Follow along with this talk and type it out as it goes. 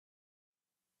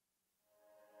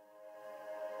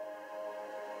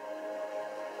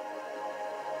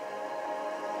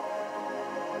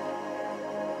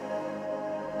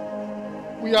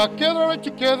We are gathered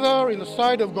together in the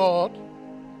sight of God,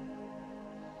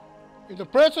 in the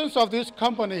presence of this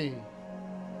company,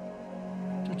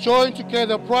 to join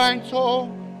together Brian Toll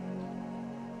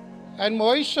and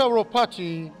Moesha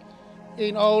Ropati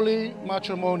in holy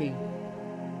matrimony.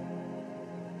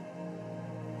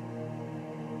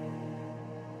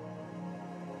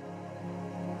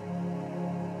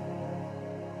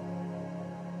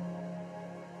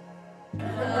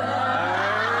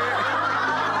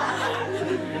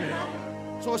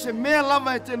 So se mea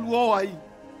lava e te luo ai,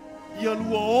 ia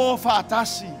luo o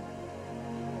whātasi.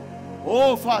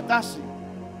 O whātasi.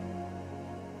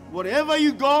 Wherever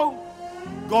you go,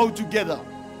 go together.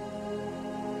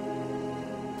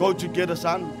 Go together,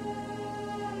 son.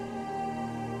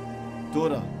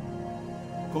 Daughter,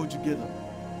 go together.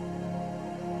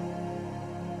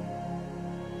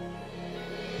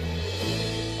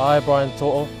 I, Brian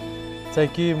To'o,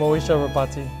 take you, Moesha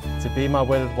Ropati, to be my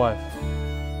wedded wife,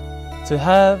 to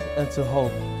have and to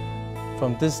hold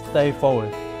from this day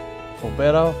forward, for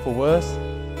better, for worse,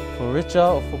 for richer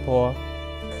or for poorer,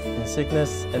 in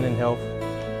sickness and in health,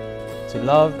 to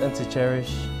love and to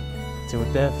cherish, till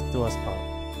death do us part.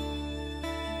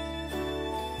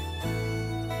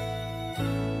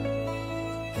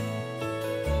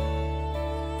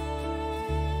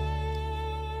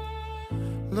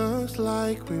 Looks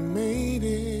like we made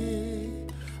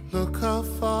it. Look how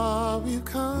far we've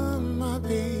come, my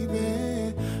baby.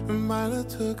 It might have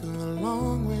took a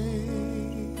long way.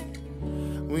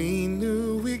 We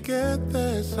knew we'd get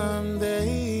there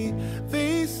someday.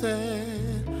 They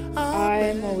said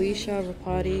I, Moesha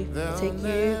Ropati, take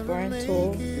you, Brian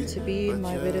Toll, to be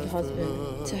my wedded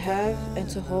husband, to have and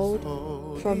to hold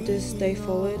from this day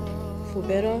forward, for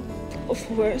better or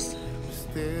for worse,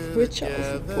 for richer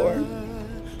or for poorer,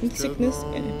 in sickness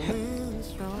and in health,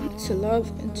 to love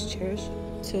and to cherish,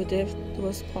 till death do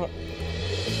us part.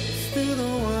 Still the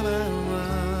one I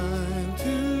run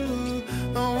to,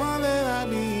 the one that I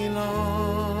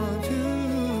belong to.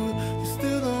 You're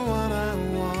still the one I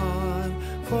want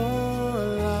for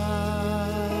life.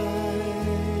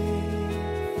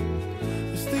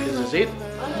 This is it.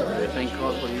 We thank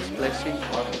God for His blessing.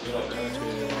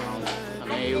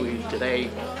 We today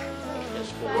is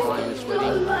for Brian's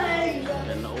wedding,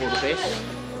 and all the best.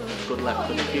 Good luck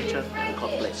for the future, and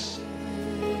God bless.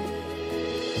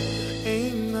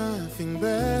 Ain't nothing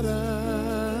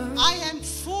better. I am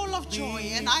full of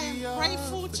joy and I am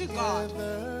grateful to God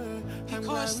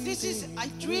because this is a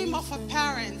dream of a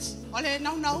parent for their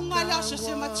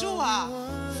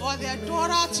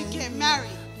daughter to get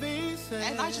married.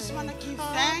 And I just want to give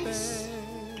thanks,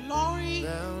 glory,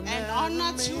 and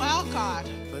honor to our God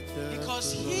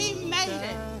because He made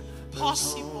it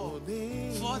possible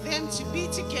for them to be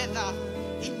together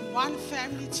in one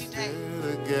family today.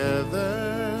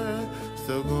 Together,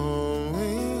 still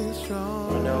going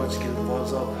strong. Right now, let's get the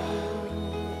vibes up.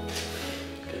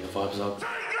 Get the vibes up.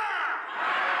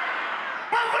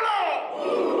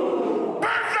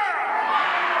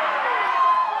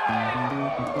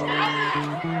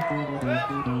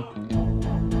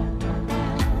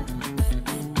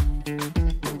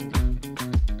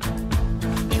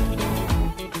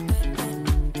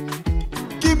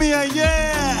 Give me a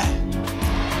yeah!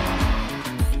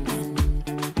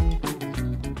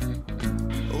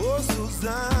 Oh,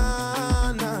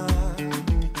 Susanna,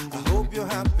 I hope you're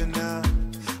happy now.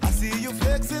 I see you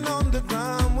flexing on the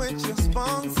ground with your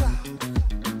sponsor.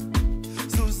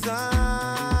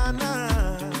 Susanna,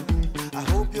 I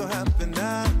hope you're happy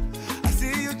now. I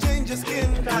see you change your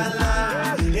skin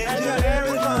color, and your hair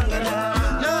is longer now.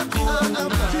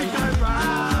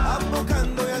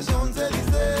 Apocando ya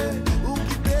Champs-Élysées,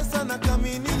 ukitesa na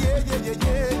kamini yeah.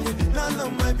 None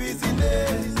of my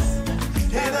business.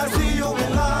 And I see you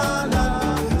in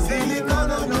London,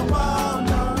 silicone on your palm,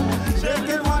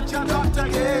 shaking what your doctor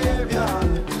gave ya.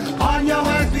 On your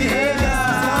best behavior.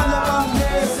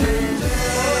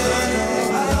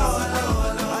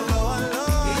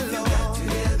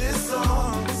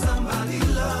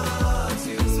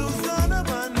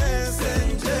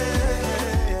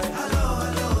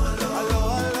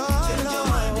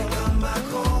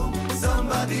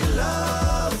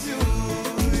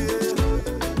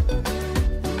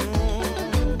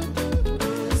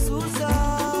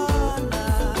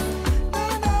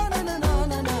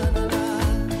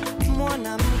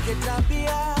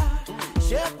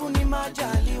 Shepu ni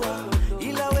majaliwa,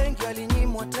 ila wengi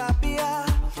walinyimwa tabia,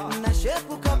 na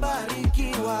shepu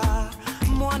kabarikiwa.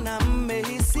 Mwanamume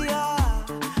hisia,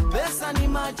 pesa ni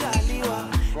majaliwa,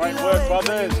 ila wengi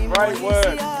walinyimwa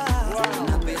hisia,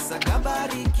 na pesa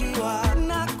kabarikiwa.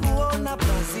 Na kuona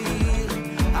Brazil,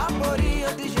 hapo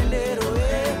Rio de Janeiro,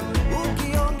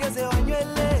 Kaze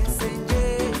onywele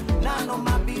senje, none of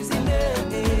my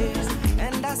business.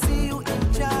 And I see you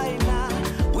in China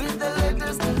with the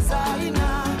latest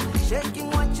designer,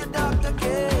 shaking what your doctor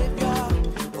gave ya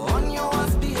on your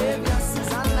worst behavior,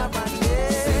 Susanna Bande.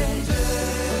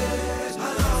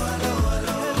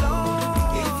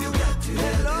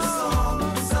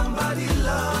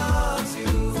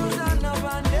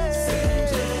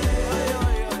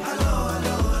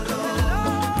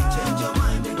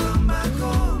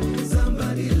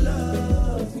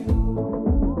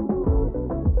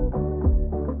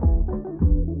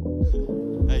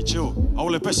 Chill.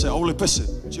 Ole pisse.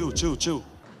 Chill.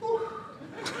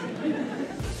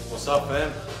 What's up,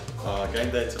 fam?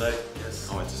 Game day today. Yes.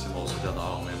 I went to see Moles down the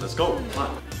aisle, man. Let's go. Come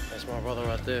on. That's my brother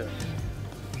right there.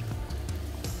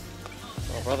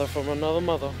 My brother from another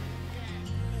mother.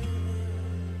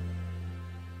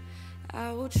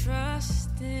 I will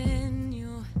trust in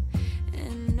you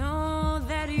and know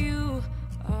that you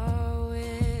are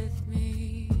with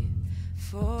me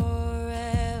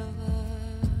forever.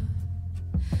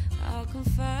 I'll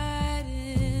confide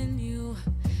in you,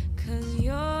 'cause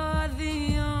you're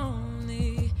the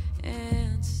only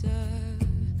answer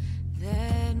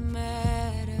that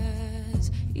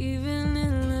matters. Even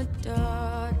in the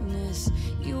darkness,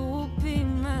 you will be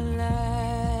my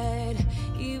light.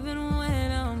 Even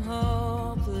when I'm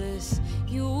hopeless,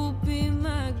 you will be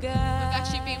my guide. I've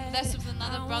actually been blessed with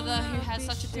another brother who has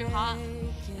such a pure heart,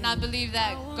 and I believe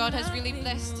that God has really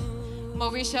blessed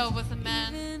Moesha with a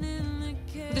man,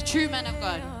 the true man of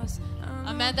God,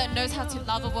 a man that knows how to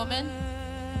love a woman,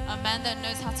 a man that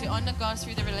knows how to honor God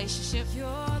through the relationship,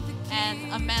 and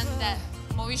a man that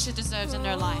Moesha deserves in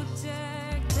her life.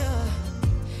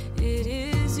 It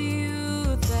is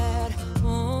you that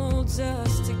holds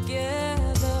us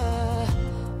together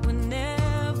when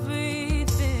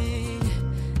everything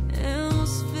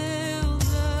else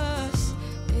fails us.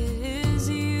 It is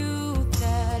you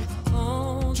that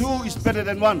holds. Two is better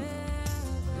than one.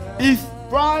 If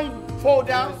Brian fall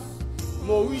down,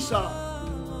 Moesha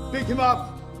pick him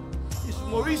up. If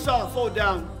Moesha fall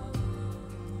down,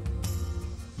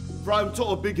 Brian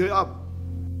Toto pick her up.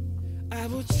 I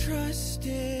will trust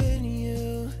in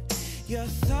you, your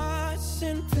thoughts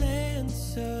and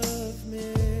plans of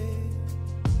me,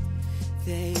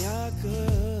 they are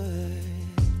good.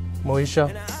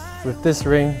 Moesha, with this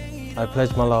ring, I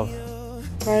pledge my love.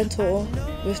 Brian Toto,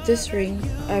 with this ring,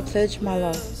 I pledge my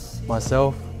love.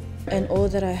 Myself. And all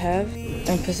that I have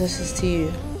and possesses to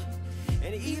you.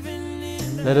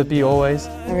 Let it be always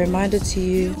A reminder to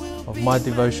you of my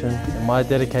devotion and my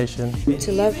dedication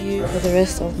to love you for the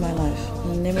rest of my life.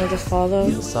 In the name of the Father,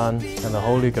 the Son, and the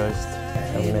Holy Ghost.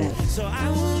 Amen. So I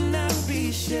will not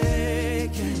be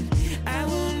shaken, I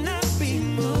will not be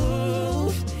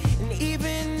moved, and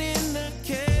even in the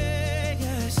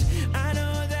chaos, I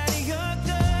know that you're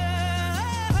good.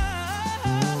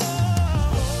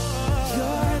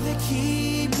 You're the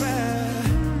keeper,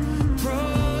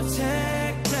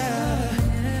 protector.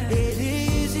 It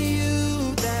is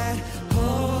you that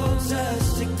holds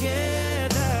us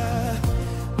together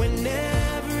when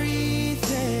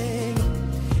everything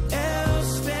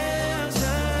else fails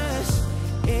us.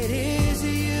 It is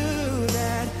you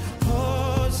that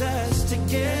holds us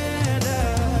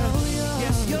together.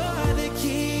 Yes, you're the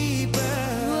keeper,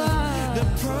 the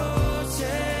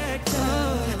protector.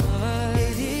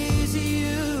 It is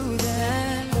you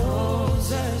that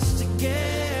holds us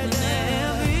together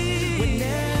when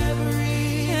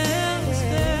everything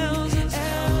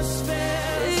else fails us.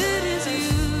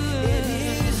 It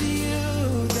is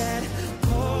you that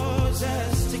holds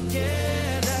us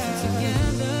together.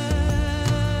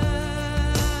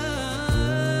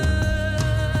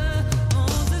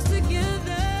 Holds us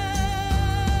together.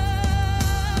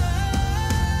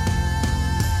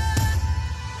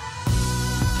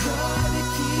 You're the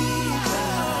keeper.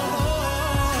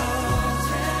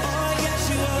 Oh, yes,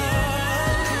 you are.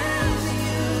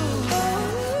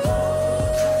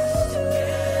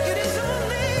 It is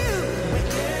only you.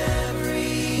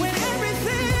 When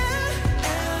everything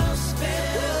else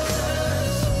fails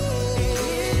us, it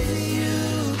is you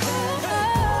that holds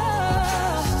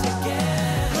us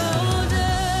together.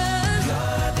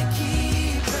 You're the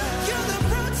keeper. You're the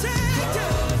protector.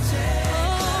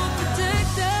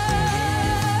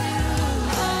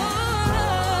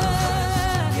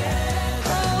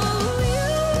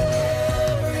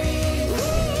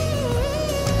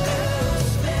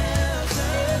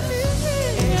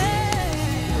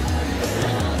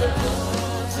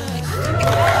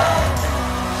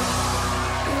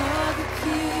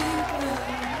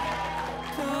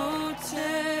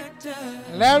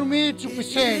 Allow me to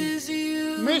present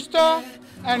Mr.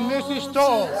 and Mrs.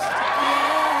 To'o.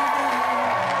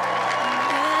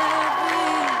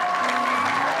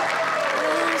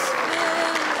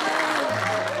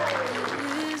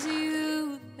 Is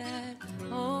you that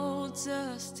holds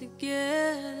us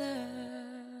together.